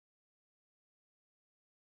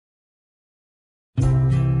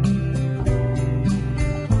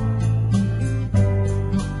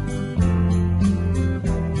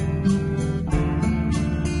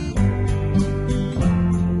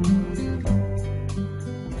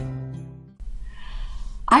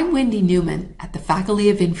I'm Wendy Newman at the Faculty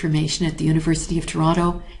of Information at the University of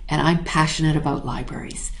Toronto, and I'm passionate about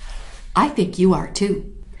libraries. I think you are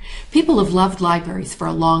too. People have loved libraries for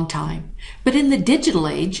a long time, but in the digital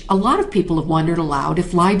age, a lot of people have wondered aloud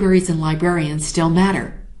if libraries and librarians still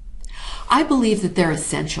matter. I believe that they're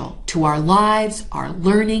essential to our lives, our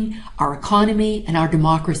learning, our economy, and our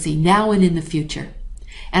democracy now and in the future.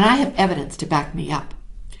 And I have evidence to back me up.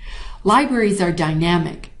 Libraries are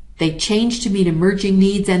dynamic. They change to meet emerging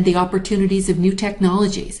needs and the opportunities of new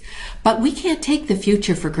technologies, but we can't take the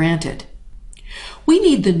future for granted. We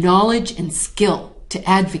need the knowledge and skill to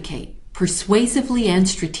advocate persuasively and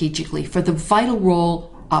strategically for the vital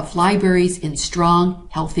role of libraries in strong,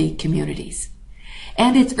 healthy communities.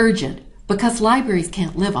 And it's urgent because libraries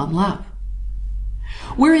can't live on love.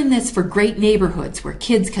 We're in this for great neighborhoods where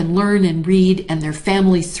kids can learn and read and their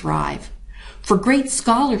families thrive, for great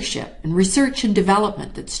scholarship and research and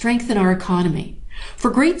development that strengthen our economy,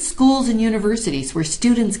 for great schools and universities where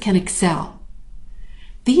students can excel.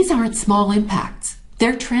 These aren't small impacts.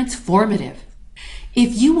 They're transformative.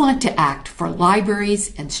 If you want to act for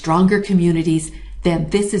libraries and stronger communities,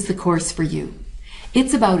 then this is the course for you.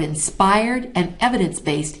 It's about inspired and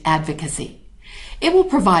evidence-based advocacy. It will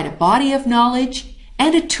provide a body of knowledge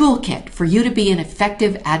and a toolkit for you to be an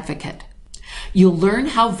effective advocate. You'll learn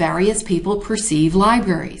how various people perceive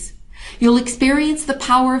libraries. You'll experience the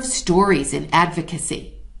power of stories in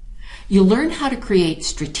advocacy. You'll learn how to create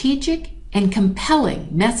strategic and compelling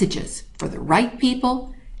messages for the right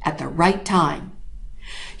people at the right time.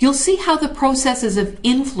 You'll see how the processes of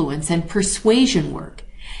influence and persuasion work,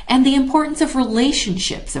 and the importance of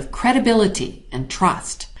relationships of credibility and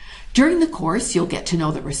trust. During the course, you'll get to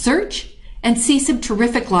know the research and see some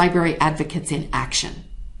terrific library advocates in action.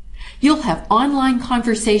 You'll have online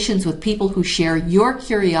conversations with people who share your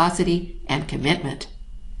curiosity and commitment.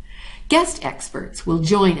 Guest experts will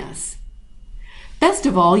join us. Best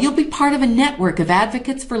of all, you'll be part of a network of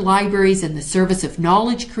advocates for libraries in the service of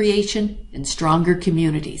knowledge creation and stronger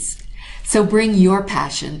communities. So bring your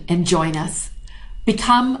passion and join us.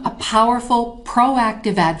 Become a powerful,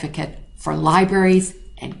 proactive advocate for libraries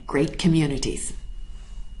and great communities.